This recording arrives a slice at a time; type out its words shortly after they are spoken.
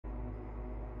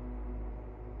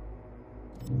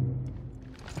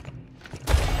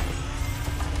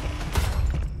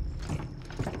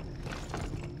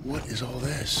What is all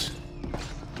this?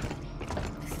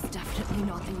 This is definitely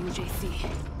not the UJC.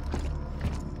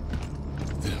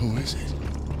 Then who is it?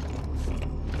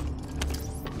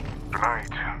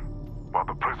 Tonight, while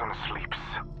the prisoner sleeps,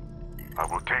 I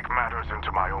will take matters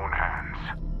into my own hands.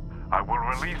 I will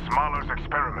release Mahler's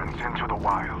experiments into the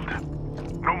wild.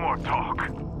 No more talk.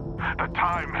 The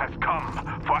time has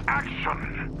come for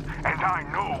action, and I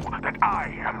know that I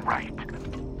am right.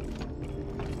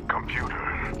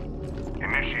 Computer,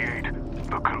 initiate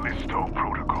the Callisto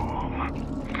Protocol.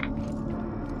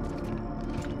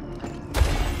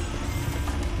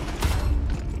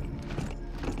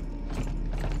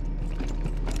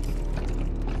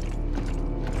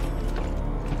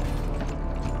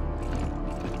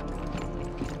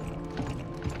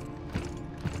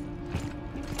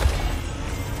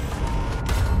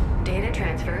 Data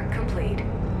transfer complete.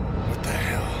 What the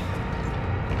hell?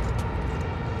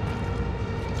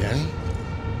 Danny?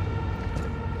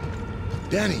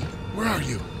 Danny, where are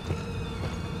you?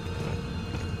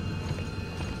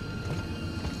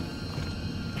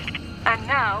 And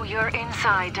now you're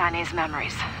inside Danny's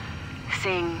memories,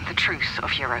 seeing the truth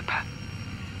of Europa.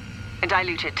 A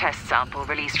diluted test sample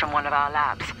released from one of our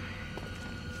labs.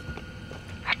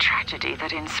 A tragedy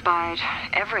that inspired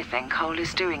everything Cole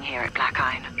is doing here at Black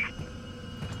Iron.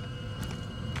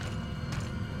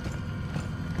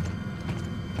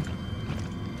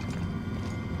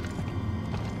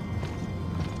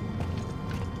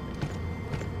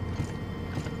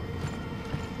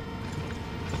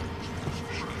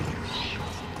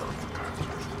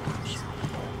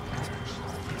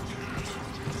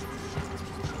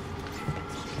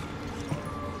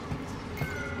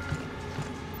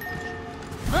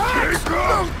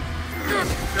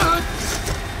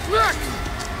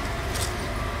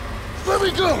 Let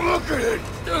me go! Look at it!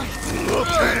 Look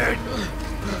at it!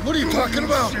 What are you talking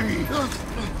about?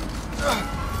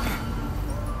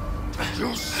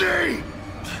 You see?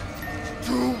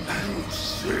 Do you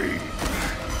see?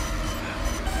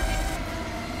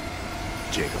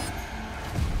 Jacob,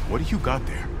 what do you got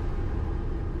there?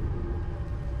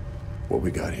 What we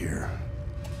got here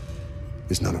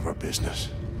is none of our business.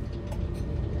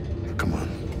 Now, come on.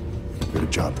 We got a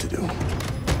job to do.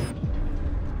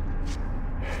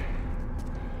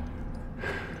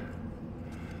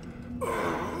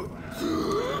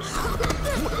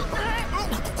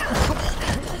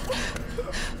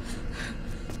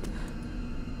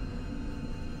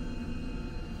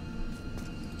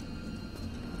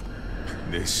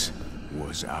 This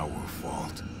was our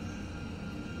fault.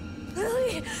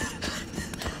 Lily!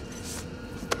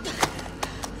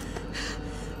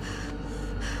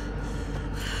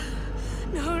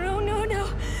 No, no, no, no.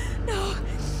 No.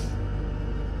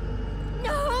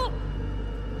 No!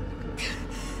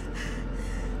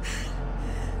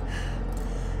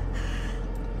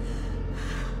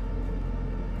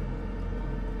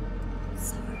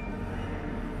 Sorry.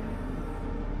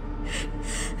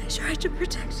 I tried to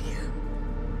protect you.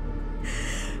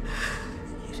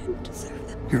 You didn't deserve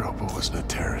that. Europa wasn't a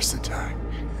terrorist attack.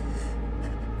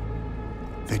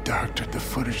 They doctored the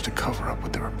footage to cover up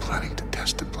what they were planning to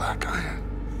test at Black Iron.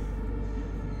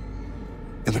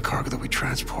 And the cargo that we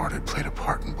transported played a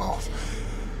part in both.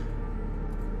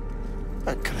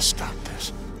 I could have stopped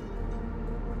this.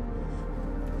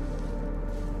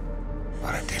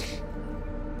 But I didn't.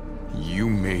 You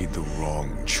made the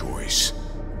wrong choice.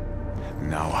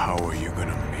 Now how are you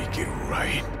gonna make it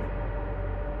right?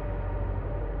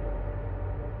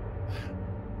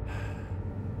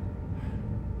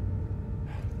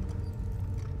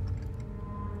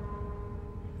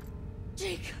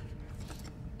 Jake,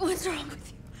 what's wrong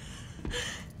with you?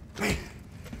 Hey,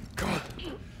 come on.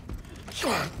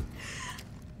 Come on.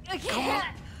 I can't.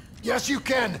 Yes, you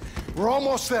can. We're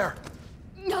almost there.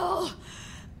 No,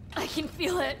 I can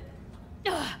feel it.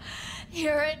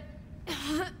 Hear it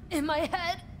in my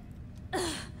head.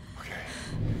 Okay.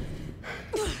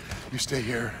 You stay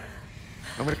here.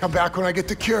 I'm gonna come back when I get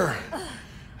the cure.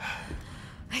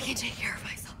 I can take care of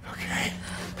myself. Okay.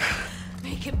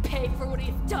 Make him pay for what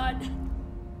he's done.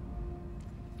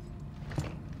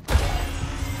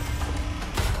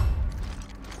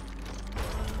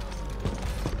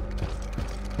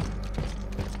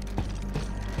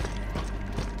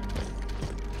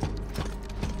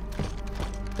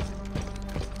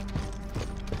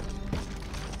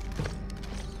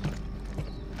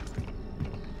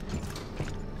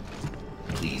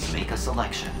 Please make a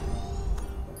selection.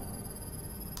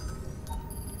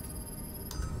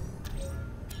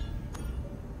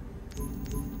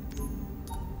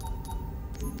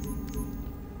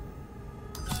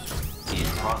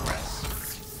 progress.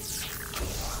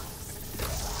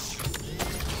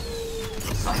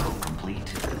 Cycle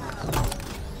complete.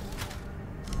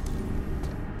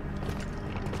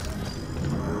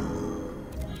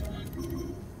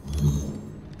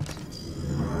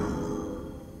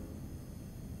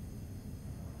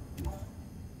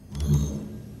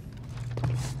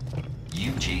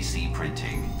 UJC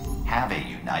printing. Have a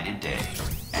united day.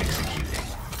 Executing.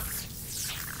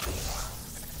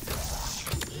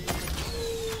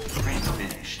 Print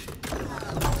finished.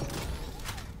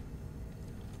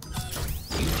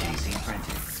 UJC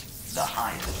printing. The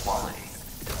highest quality.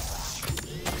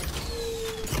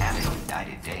 Have a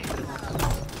united day.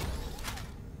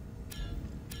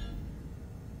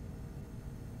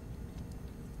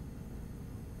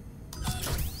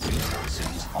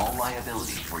 Assumes all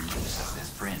liability for use of this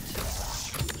print.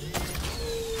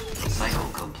 Cycle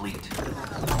complete.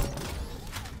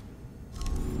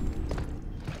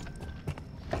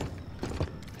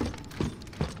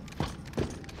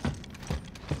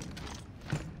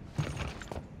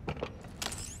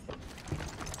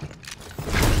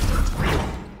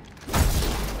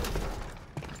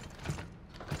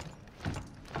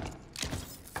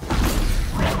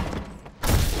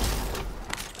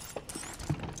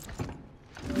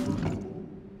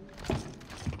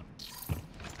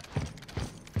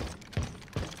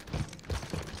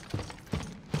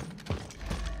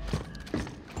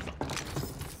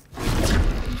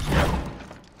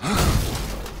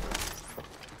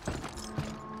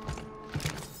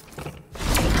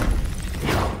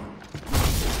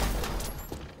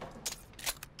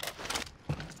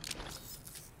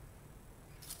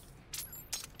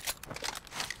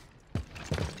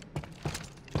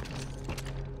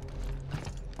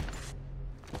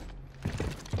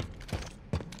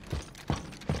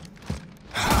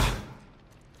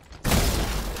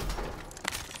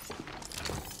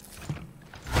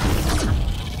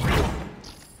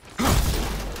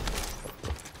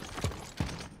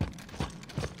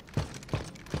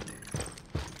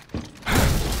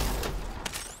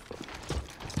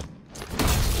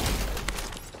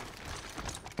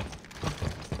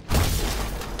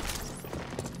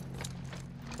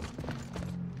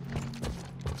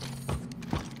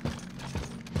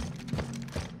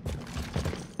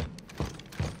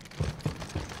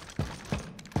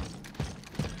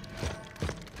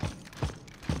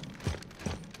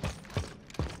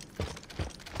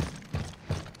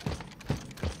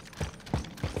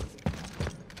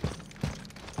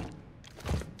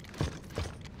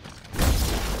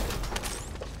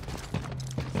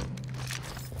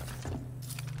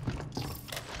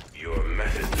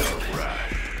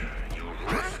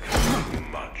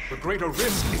 Greater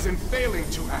risk is in failing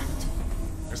to act,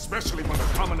 especially when the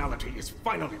commonality is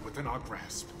finally within our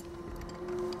grasp.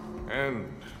 And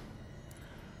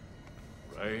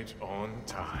right on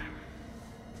time.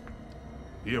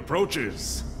 He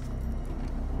approaches.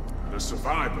 The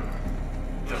survivor.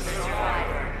 The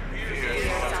survivor.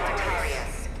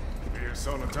 Fear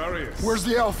Solitarius. Where's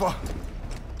the Alpha?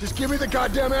 Just give me the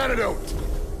goddamn antidote!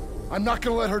 I'm not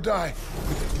gonna let her die.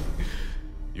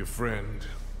 Your friend.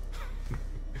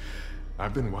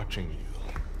 I've been watching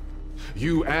you.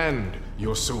 You and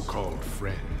your so-called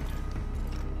friend.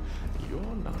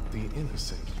 You're not the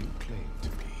innocent you claim to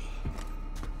be.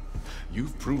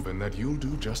 You've proven that you'll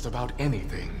do just about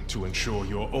anything to ensure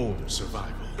your own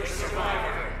survival. The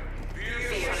survivor.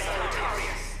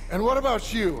 And what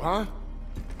about you, huh?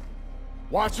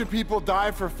 Watching people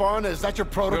die for fun? Is that your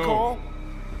protocol?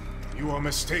 No. You are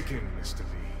mistaken, Mr. Lee.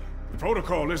 The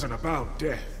protocol isn't about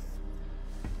death.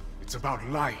 It's about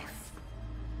life.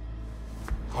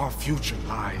 Our future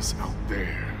lies out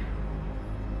there.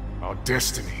 Our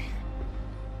destiny.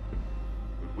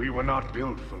 But we were not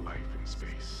built for life in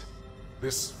space.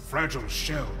 This fragile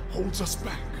shell holds us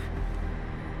back.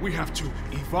 We have to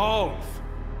evolve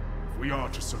if we are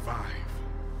to survive.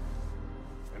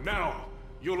 And now,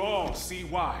 you'll all see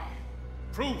why.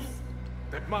 Proof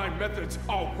that my methods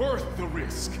are worth the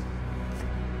risk.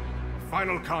 A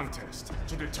final contest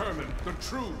to determine the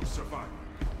true survivor.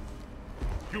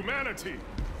 Humanity!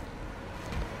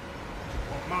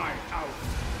 Or my hour.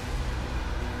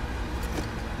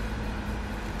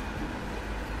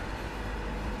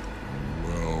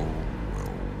 Well,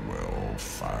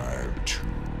 5, 2,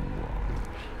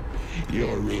 1.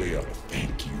 You really ought to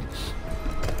thank you.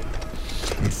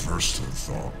 At first I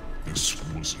thought this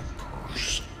was a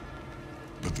curse.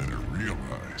 But then I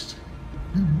realized...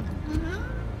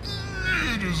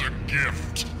 it is a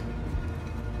gift.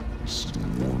 This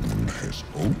warden has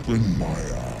opened my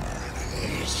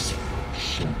eyes.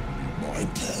 Shown me my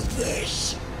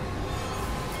purpose.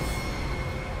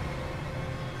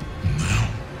 Now,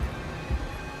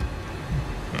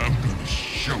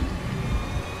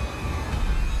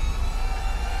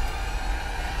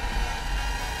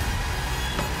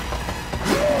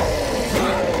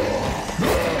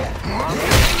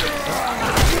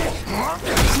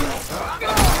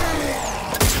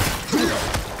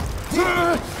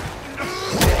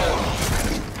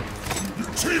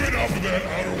 that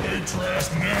outer way trash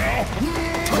now?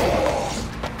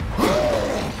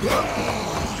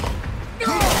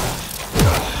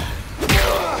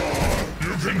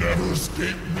 You can never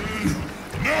escape me!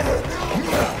 Never!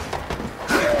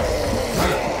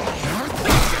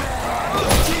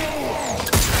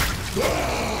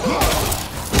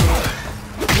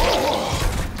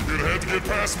 You're gonna have to get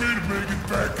past me to make it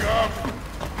back up!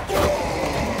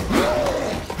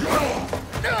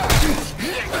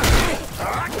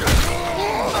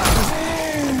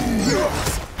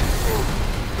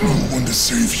 No one to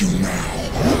save you now.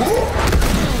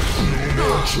 No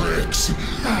more tricks.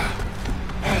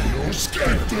 No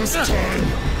escape this time.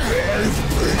 I've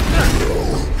beaten you.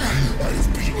 I've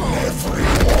beaten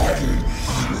everyone.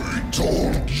 I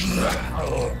told you.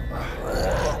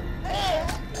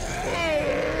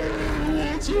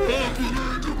 What's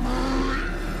happening to me?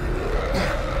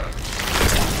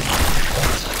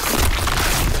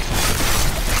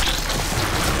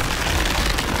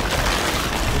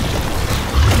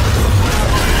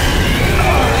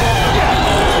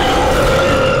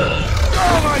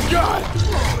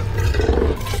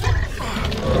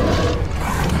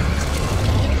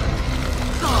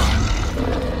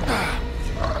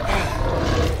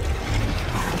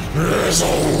 There's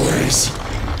always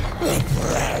a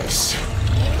price.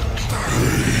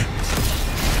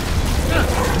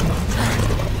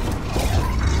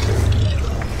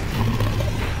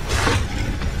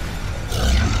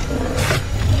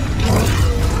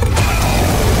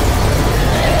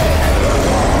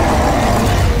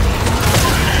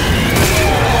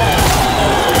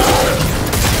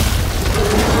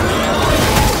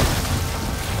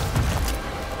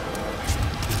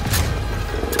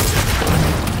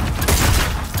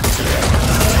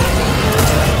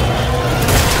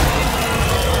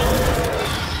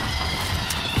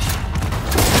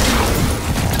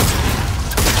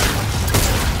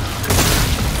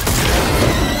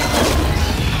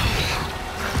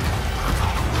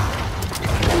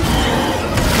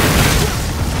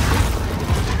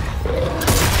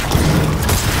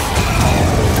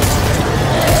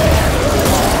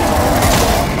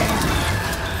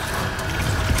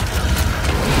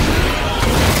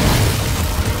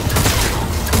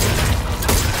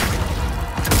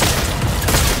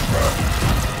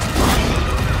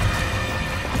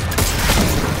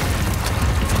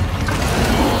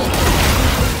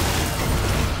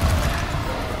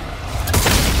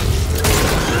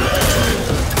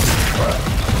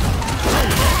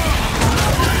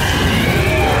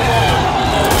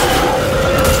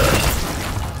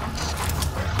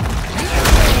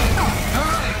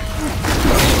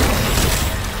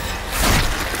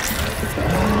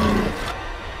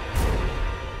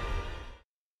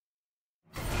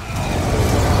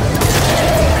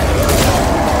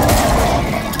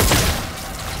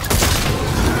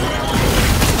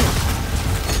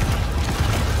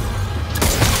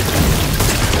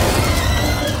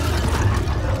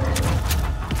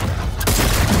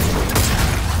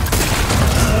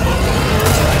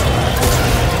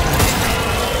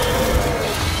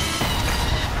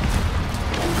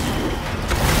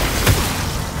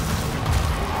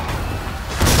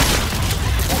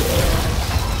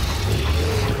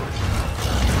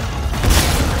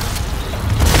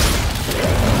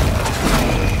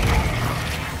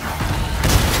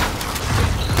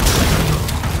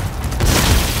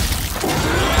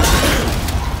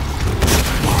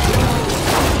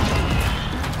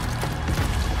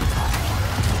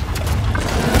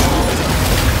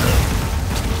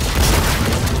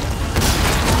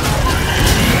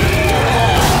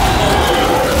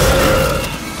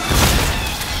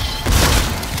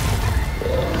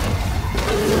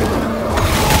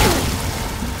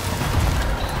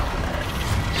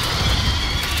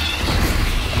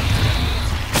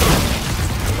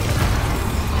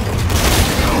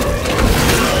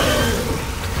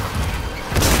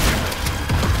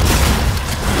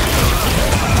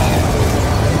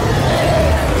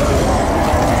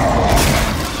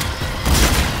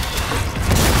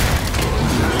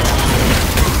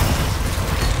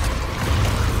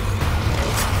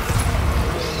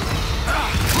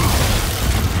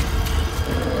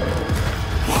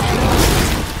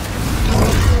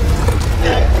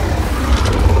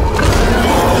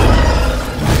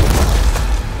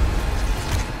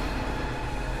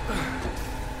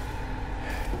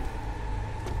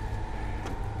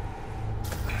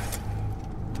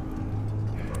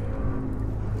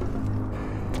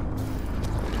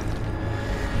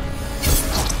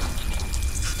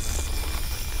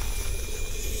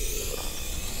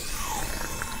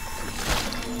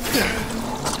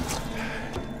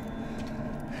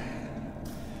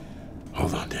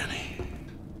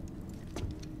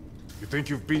 think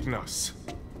you've beaten us.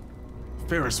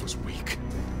 Ferris was weak,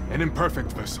 an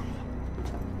imperfect vessel.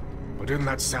 But in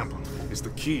that sample is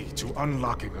the key to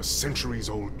unlocking a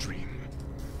centuries-old dream.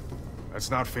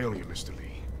 That's not failure, Mr.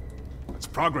 Lee. That's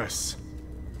progress.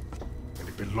 And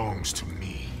it belongs to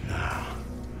me.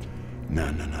 No,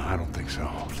 I don't think so.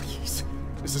 Please.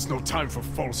 This is no time for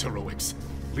false heroics.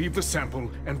 Leave the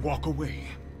sample and walk away.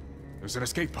 There's an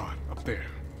escape pod up there.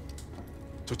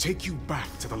 To take you back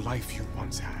to the life you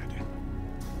once had.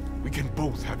 We can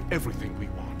both have everything we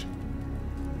want.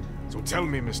 So tell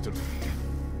me, Mr. Lee,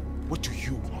 what do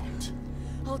you want?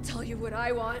 I'll tell you what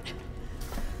I want.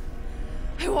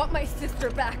 I want my sister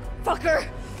back, fucker!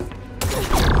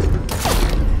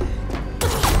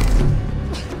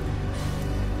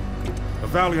 A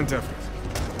valiant effort.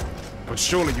 But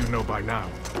surely you know by now,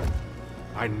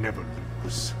 I never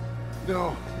lose.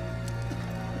 No.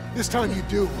 This time you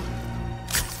do.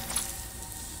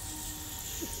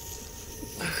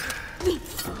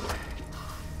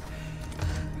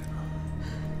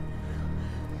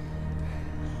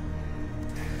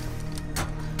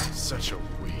 Such a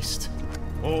waste.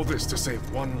 All this to save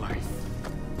one life.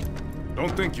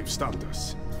 Don't think you've stopped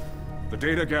us. The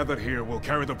data gathered here will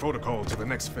carry the protocol to the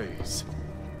next phase.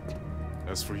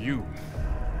 As for you...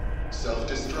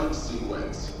 Self-destruct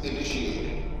sequence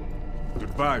initiated.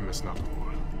 Goodbye, Miss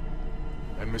Nakamura.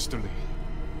 And Mr. Lee.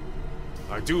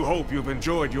 I do hope you've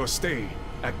enjoyed your stay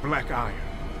at Black Iron.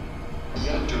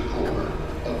 Reactor core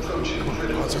approaching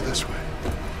critical. Odds are this way.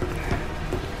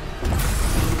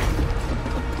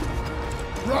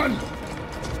 Run!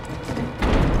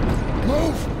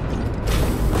 Move!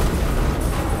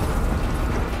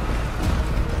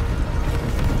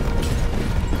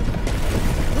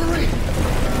 Hurry!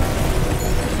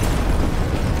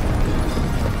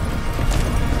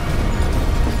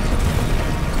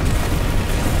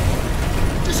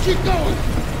 Just keep going!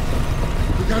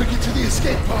 We gotta get to the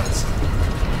escape pods.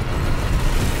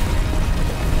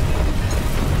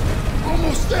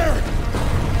 Almost there!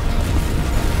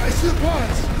 I see the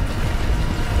pods!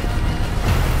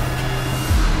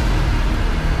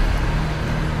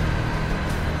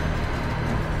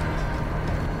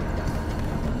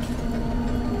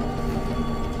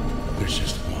 There's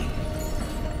just one.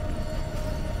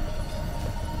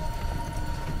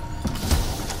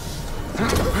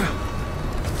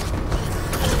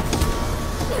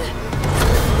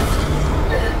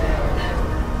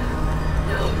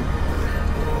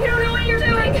 You don't know what you're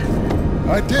doing!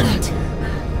 I didn't!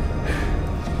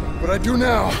 But I do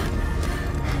now!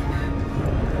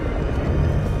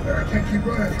 I can't keep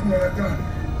running from what I've done.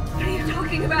 What are you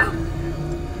talking about?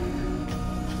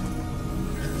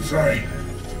 Sorry.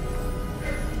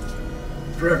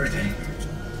 For everything.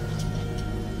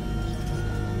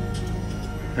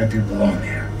 I do belong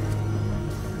here.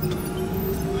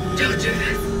 Don't do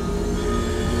this!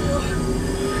 No.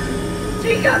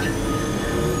 Jacob!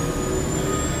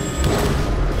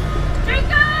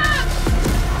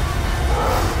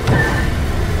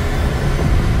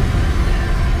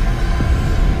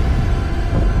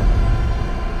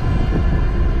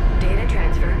 Data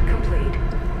transfer complete.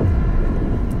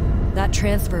 That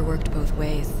transfer worked both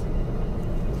ways.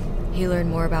 He learned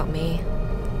more about me,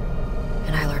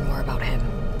 and I learned more about him.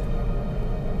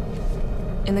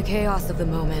 In the chaos of the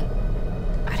moment,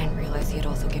 I didn't realize he had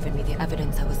also given me the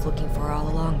evidence I was looking for all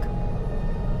along.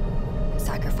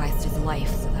 Sacrificed his life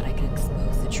so that I could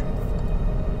expose the truth.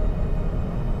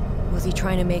 Was he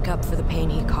trying to make up for the pain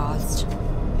he caused?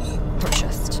 Or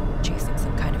just chasing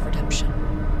some kind of redemption?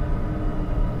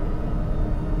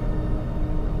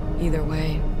 Either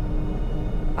way,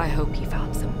 I hope he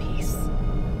found some peace.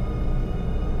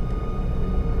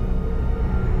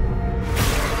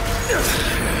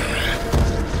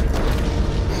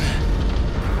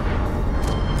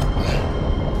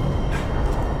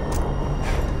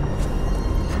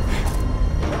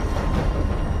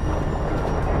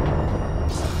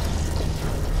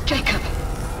 Jacob,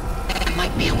 there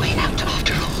might be a way out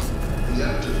after all.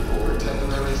 Reactor core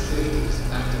temporary savings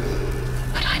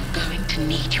activated. But I'm going to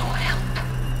need your help.